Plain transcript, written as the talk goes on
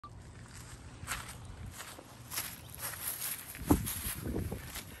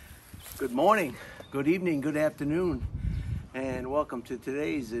Good morning, good evening, good afternoon, and welcome to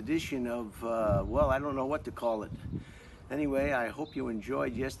today's edition of, well, I don't know what to call it. Anyway, I hope you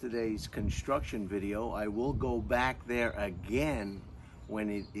enjoyed yesterday's construction video. I will go back there again when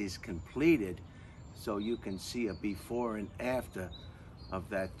it is completed so you can see a before and after of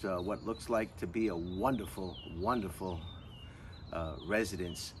that, what looks like to be a wonderful, wonderful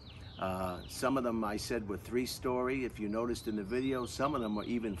residence. Some of them I said were 3-story. If you noticed in the video, some of them are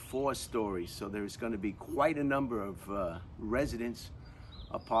even 4 stories. So there's going to be quite a number of residence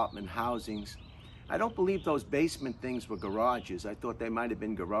apartment housings. I don't believe those basement things were garages. I thought they might have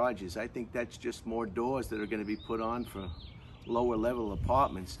been garages. I think that's just more doors that are going to be put on for lower level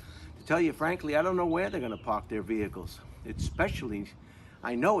apartments. To tell you frankly, I don't know where they're going to park their vehicles. Especially,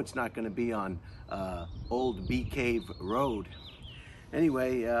 I know it's not going to be on Old Bee Cave Road.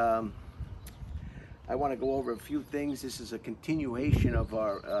 Anyway, I want to go over a few things. This is a continuation of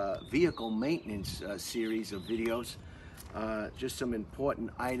our vehicle maintenance series of videos. Just some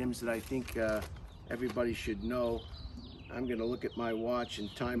important items that I think everybody should know. I'm going to look at my watch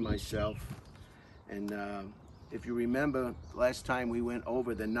and time myself. And if you remember, last time we went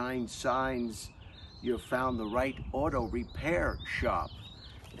over the 9 signs you found the right auto repair shop.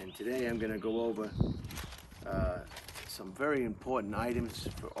 And today I'm going to go over some very important items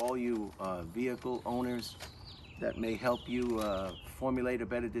for all you vehicle owners that may help you formulate a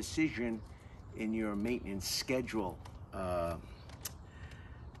better decision in your maintenance schedule.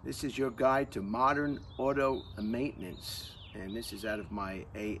 This is your guide to modern auto maintenance, and this is out of my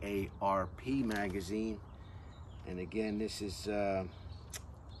AARP magazine. And again, this is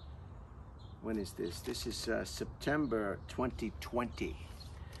when is this? This is September 2020.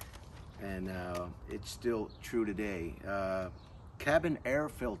 And it's still true today. Cabin air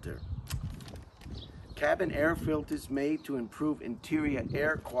filter. Cabin air filters made to improve interior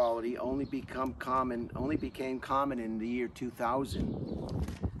air quality only became common in the year 2000.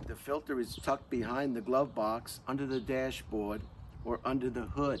 The filter is tucked behind the glove box, under the dashboard, or under the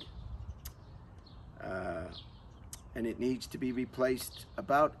hood. And it needs to be replaced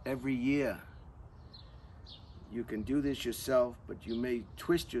about every year. You can do this yourself, but you may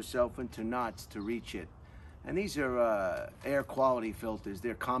twist yourself into knots to reach it. And these are air quality filters.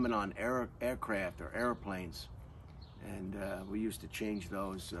 They're common on aircraft or airplanes. And we used to change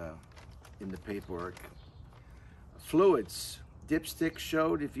those in the paperwork. Fluids. Dipstick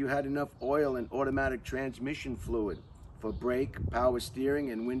showed if you had enough oil and automatic transmission fluid. For brake, power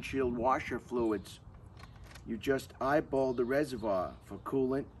steering, and windshield washer fluids, you just eyeball the reservoir. For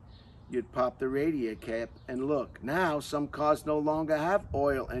coolant, you'd pop the radiator cap and look. Now, some cars no longer have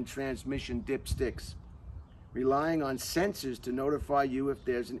oil and transmission dipsticks, relying on sensors to notify you if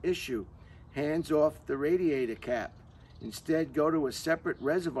there's an issue. Hands off the radiator cap. Instead, go to a separate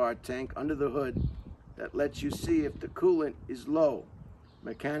reservoir tank under the hood that lets you see if the coolant is low.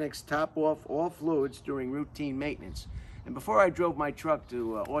 Mechanics top off all fluids during routine maintenance. And before I drove my truck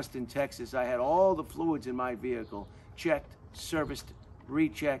to Austin, Texas, I had all the fluids in my vehicle checked, serviced,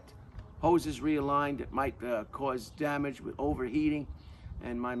 rechecked, hoses realigned that might cause damage with overheating,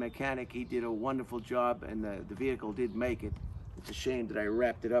 and my mechanic, he did a wonderful job, and the vehicle did make it. It's a shame that I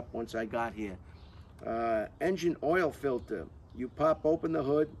wrapped it up once I got here. Engine oil filter. You pop open the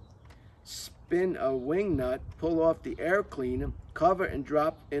hood, spin a wing nut, pull off the air cleaner, cover and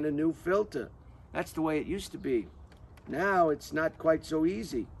drop in a new filter. That's the way it used to be. Now it's not quite so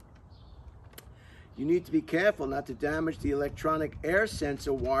easy. You need to be careful not to damage the electronic air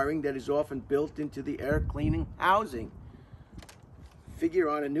sensor wiring that is often built into the air cleaning housing. Figure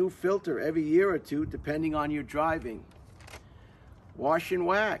on a new filter every year or two, depending on your driving. Wash and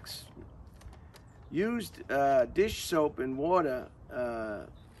wax. Used dish soap and water, a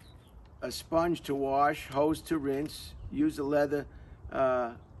sponge to wash, hose to rinse. Use a leather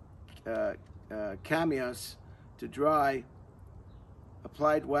camias to dry.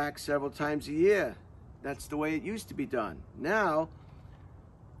 Applied wax several times a year. That's the way it used to be done. Now,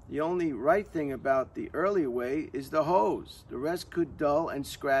 the only right thing about the earlier way is the hose. The rest could dull and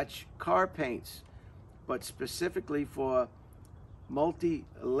scratch car paints. But specifically for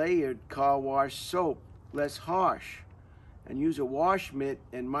multi-layered car wash soap, less harsh. And use a wash mitt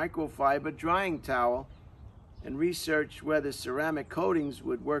and microfiber drying towel, and research whether ceramic coatings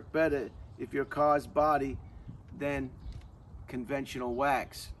would work better if your car's body than conventional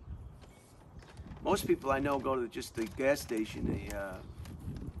wax. Most people I know go to just the gas station,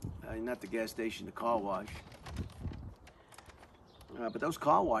 not the gas station, the car wash. But those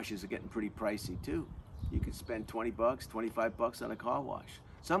car washes are getting pretty pricey too. You could spend 20 bucks, 25 bucks on a car wash.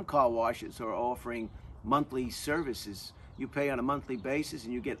 Some car washes are offering monthly services. you pay on a monthly basis,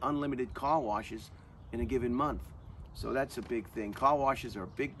 and you get unlimited car washes in a given month. So that's a big thing. Car washes are a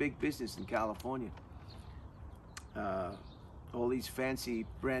big, big business in California. All these fancy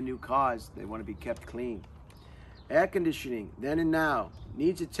brand new cars, they want to be kept clean. Air conditioning, then and now,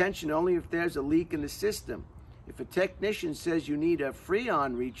 needs attention only if there's a leak in the system. If a technician says you need a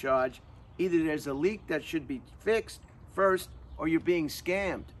Freon recharge, either there's a leak that should be fixed first or you're being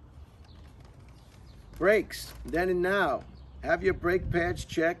scammed. Brakes, then and now, have your brake pads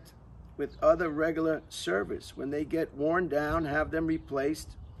checked with other regular service. When they get worn down, have them replaced.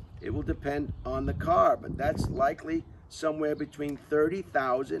 It will depend on the car, but that's likely somewhere between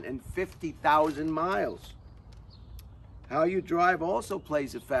 30,000 and 50,000 miles. How you drive also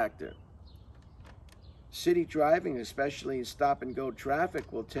plays a factor. City driving, especially in stop-and-go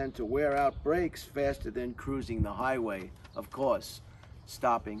traffic, will tend to wear out brakes faster than cruising the highway. Of course,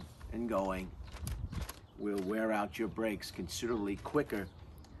 stopping and going will wear out your brakes considerably quicker.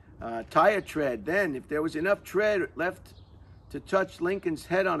 Tire tread, then, if there was enough tread left to touch Lincoln's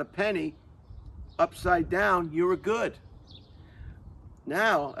head on a penny upside down, you were good.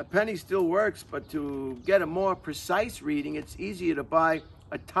 Now, a penny still works, but to get a more precise reading, it's easier to buy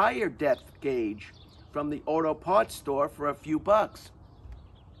a tire depth gauge from the auto parts store for a few bucks.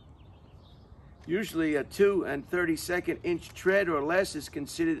 Usually a 2 32 inch tread or less is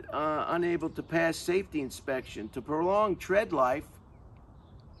considered unable to pass safety inspection. To prolong tread life,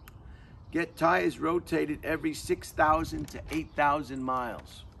 get tires rotated every 6,000 to 8,000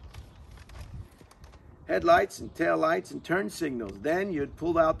 miles. Headlights and taillights and turn signals. Then you'd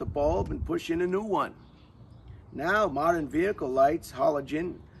pull out the bulb and push in a new one. Now, modern vehicle lights,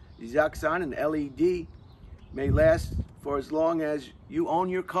 halogen, Xenon, and LED may last for as long as you own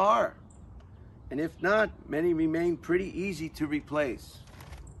your car. And if not, many remain pretty easy to replace.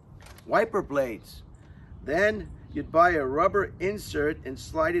 Wiper blades. Then you'd buy a rubber insert and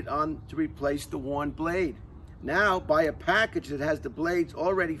slide it on to replace the worn blade. Now, buy a package that has the blades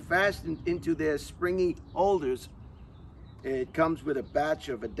already fastened into their springy holders. It comes with a batch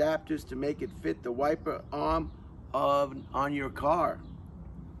of adapters to make it fit the wiper arm on your car.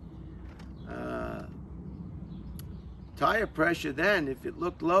 Tire pressure, then, if it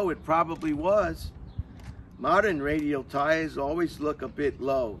looked low, it probably was. Modern radial tires always look a bit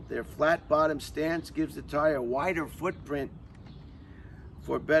low. Their flat bottom stance gives the tire a wider footprint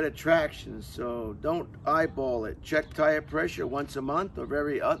for better traction, so don't eyeball it. Check tire pressure once a month or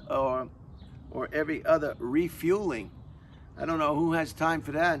every other refueling. I don't know who has time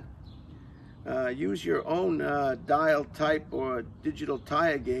for that. Use your own dial type or digital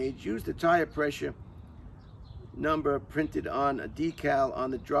tire gauge. Use the tire pressure number printed on a decal on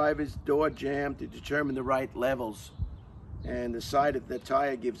the driver's door jamb to determine the right levels. And the side of the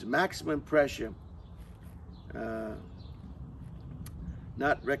tire gives maximum pressure,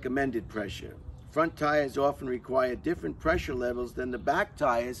 not recommended pressure. Front tires often require different pressure levels than the back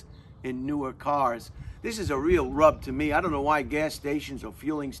tires in newer cars. This is a real rub to me. I don't know why gas stations or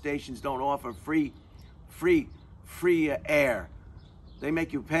fueling stations don't offer free air. They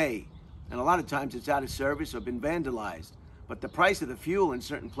make you pay. And a lot of times it's out of service or been vandalized. But the price of the fuel in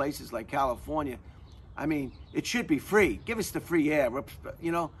certain places like California, I mean, it should be free. Give us the free air.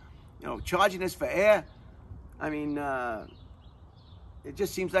 You know, charging us for air. I mean, it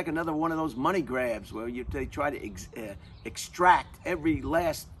just seems like another one of those money grabs where they try to extract every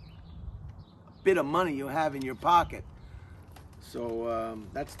last bit of money you have in your pocket. So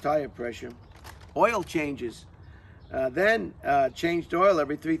that's tire pressure. Oil changes. Then changed oil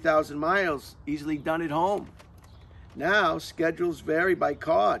every 3,000 miles, easily done at home. Now, schedules vary by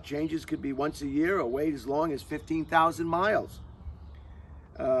car. Changes could be once a year or wait as long as 15,000 miles.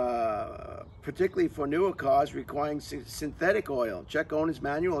 Particularly for newer cars requiring synthetic oil. Check owner's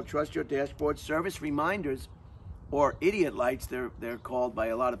manual or trust your dashboard service reminders, or idiot lights, they're called by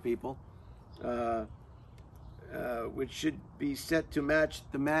a lot of people, which should be set to match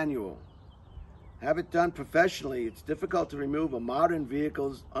the manual. Have it done professionally. It's difficult to remove a modern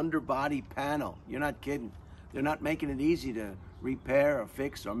vehicle's underbody panel. You're not kidding. They're not making it easy to repair or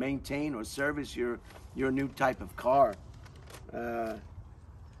fix or maintain or service your new type of car.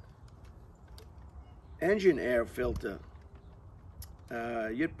 Engine air filter.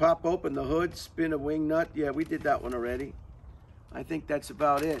 You'd pop open the hood, spin a wing nut. Yeah, we did that one already. I think that's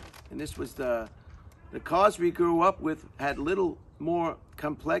about it. And this was the cars we grew up with had little more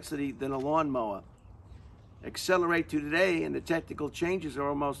complexity than a lawnmower. Accelerate to today and the technical changes are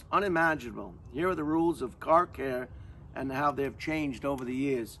almost unimaginable. Here are the rules of car care and how they've changed over the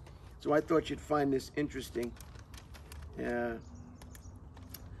years. So I thought you'd find this interesting. And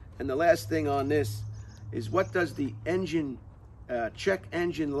the last thing on this, is what does the engine check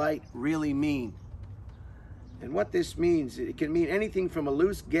engine light really mean? And what this means, it can mean anything from a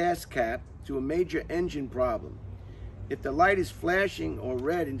loose gas cap to a major engine problem. If the light is flashing or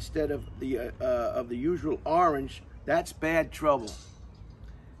red instead of the usual orange, that's bad trouble.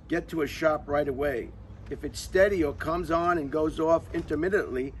 Get to a shop right away. If it's steady or comes on and goes off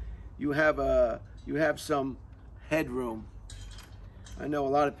intermittently, you have some headroom. I know a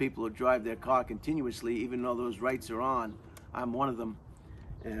lot of people who drive their car continuously, even though those lights are on. I'm one of them.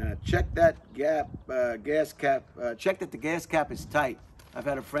 Check that gas cap. Check that the gas cap is tight. I've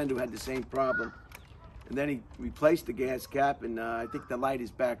had a friend who had the same problem, and then he replaced the gas cap, and I think the light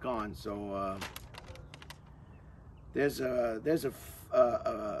is back on. So there's a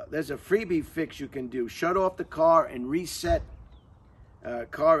freebie fix you can do. Shut off the car and reset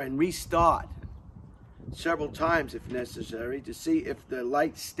car and restart several times if necessary to see if the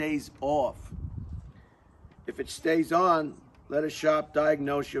light stays off. If it stays on, let a shop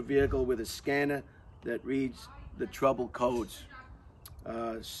diagnose your vehicle with a scanner that reads the trouble codes.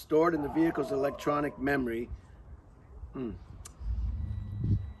 Stored in the vehicle's electronic memory. A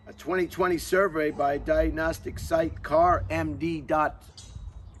 2020 survey by diagnostic site carmd.com,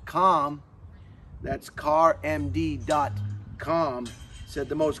 that's carmd.com, said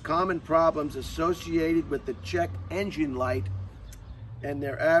the most common problems associated with the check engine light and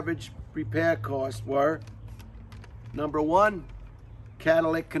their average repair costs were: number one,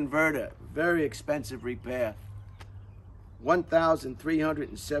 catalytic converter, very expensive repair,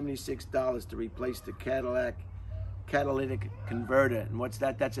 $1,376 to replace the catalytic converter. And what's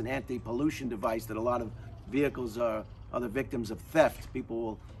that? That's an anti-pollution device that a lot of vehicles are the victims of theft.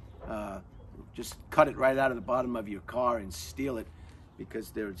 People will just cut it right out of the bottom of your car and steal it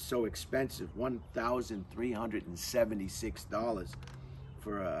because they're so expensive. $1,376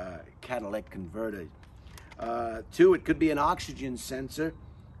 for a catalytic converter. Two, it could be an oxygen sensor.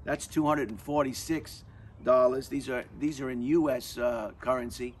 That's $246. These are in U.S.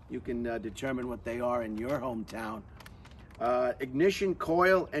 currency. You can determine what they are in your hometown. Ignition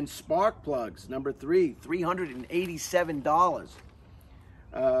coil and spark plugs. Number three, $387.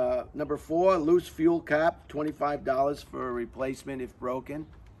 Number four, loose fuel cap, $25 for a replacement if broken.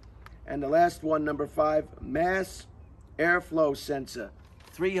 And the last one, number five, mass airflow sensor,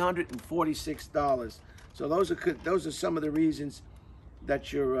 $346. So those are some of the reasons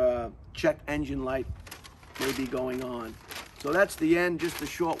that your check engine light may be going on. So that's the end, just a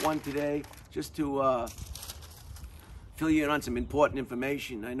short one today, just to fill you in on some important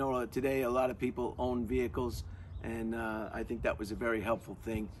information. I know today a lot of people own vehicles, and I think that was a very helpful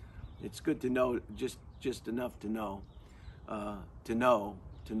thing. It's good to know just enough to know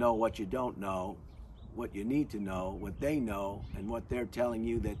what you don't know, what you need to know, what they know, and what they're telling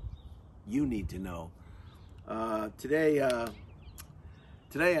you that you need to know. Today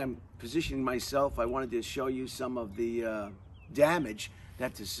I'm positioning myself. I wanted to show you some of the damage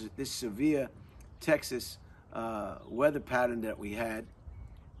that this severe Texas weather pattern that we had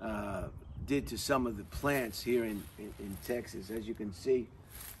did to some of the plants here in Texas. As you can see,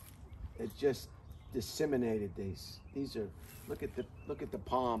 it just disseminated these. These are, look at the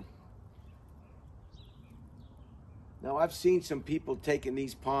palm. Now I've seen some people taking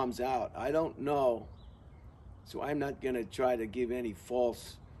these palms out. I don't know, so I'm not going to try to give any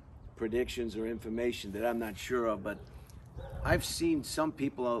false predictions or information that I'm not sure of, but I've seen some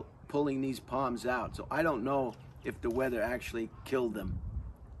people pulling these palms out, so I don't know if the weather actually killed them,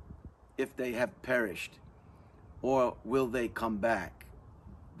 if they have perished, or will they come back?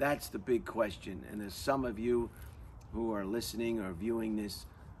 That's the big question. And as some of you who are listening or viewing this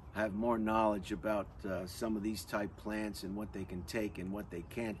have more knowledge about some of these type plants and what they can take and what they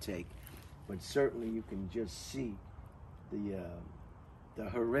can't take, but certainly you can just see the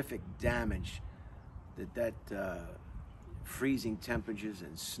horrific damage that freezing temperatures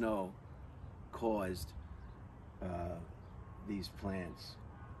and snow caused these plants.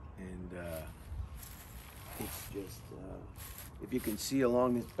 And it's just, if you can see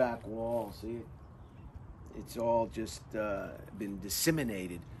along this back wall, see it? It's all just been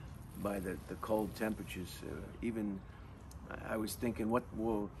disseminated by the cold temperatures. Even, I was thinking, what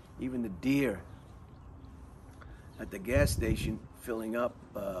will, even the deer at the gas station filling up,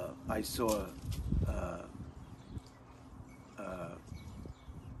 I saw,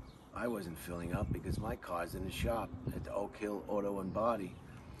 I wasn't filling up because my car's in the shop at the Oak Hill Auto and Body.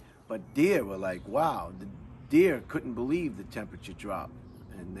 But deer were like, wow, the deer couldn't believe the temperature drop.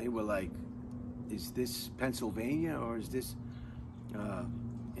 And they were like, is this Pennsylvania or is this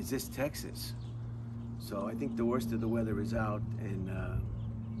Texas? So I think the worst of the weather is out. And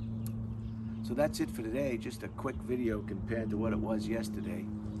so So that's it for today. Just a quick video compared to what it was yesterday.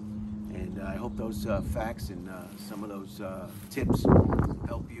 And I hope those facts and some of those tips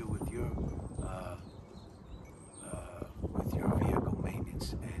help you with your vehicle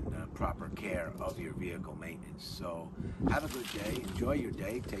maintenance and proper care of your vehicle maintenance. So have a good day. Enjoy your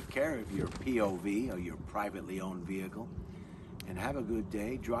day. Take care of your POV, or your privately owned vehicle. And have a good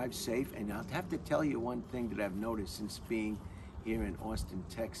day. Drive safe. And I'll have to tell you one thing that I've noticed since being here in Austin,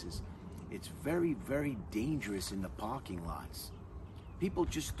 Texas. It's very, very dangerous in the parking lots. People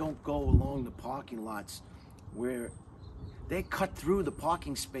just don't go along the parking lots where they cut through the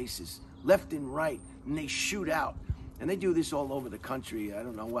parking spaces left and right, and they shoot out. And they do this all over the country. I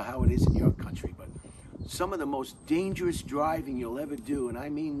don't know how it is in your country, but some of the most dangerous driving you'll ever do, and I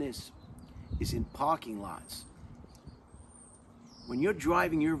mean this, is in parking lots. When you're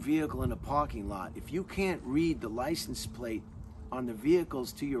driving your vehicle in a parking lot, if you can't read the license plate on the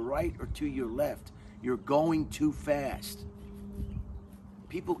vehicles to your right or to your left, you're going too fast.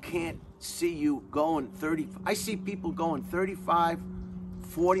 People can't see you going 30. I see people going 35,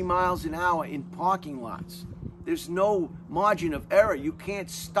 40 miles an hour in parking lots. There's no margin of error. You can't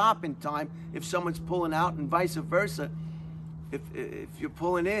stop in time if someone's pulling out, and vice versa if you're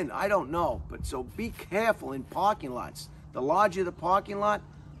pulling in. I don't know, but so be careful in parking lots. The larger the parking lot,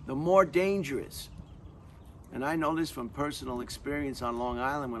 the more dangerous. And I know this from personal experience on Long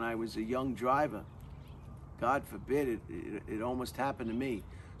Island when I was a young driver. God forbid it almost happened to me.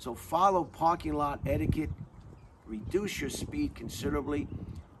 So follow parking lot etiquette. Reduce your speed considerably.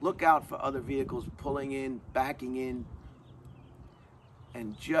 Look out for other vehicles pulling in, backing in,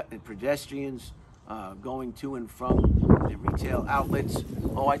 and pedestrians going to and from the retail outlets.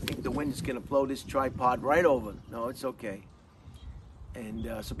 Oh, I think the wind's gonna blow this tripod right over. No, it's okay. And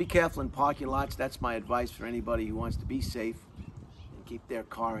so be careful in parking lots. That's my advice for anybody who wants to be safe and keep their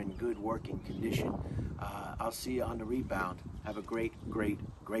car in good working condition. I'll see you on the rebound. Have a great, great,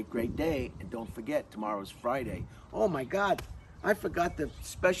 great, great day. And don't forget, tomorrow's Friday. Oh my God, I forgot the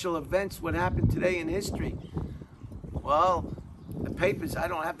special events, what happened today in history. Well, the papers, I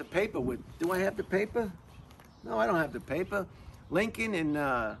don't have the paper with, do I have the paper? No, I don't have the paper. Lincoln and,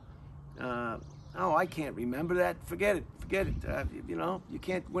 oh, I can't remember that. Forget it, forget it. You know, you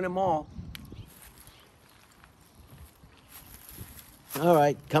can't win them all. All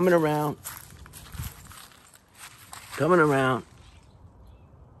right, coming around. Coming around.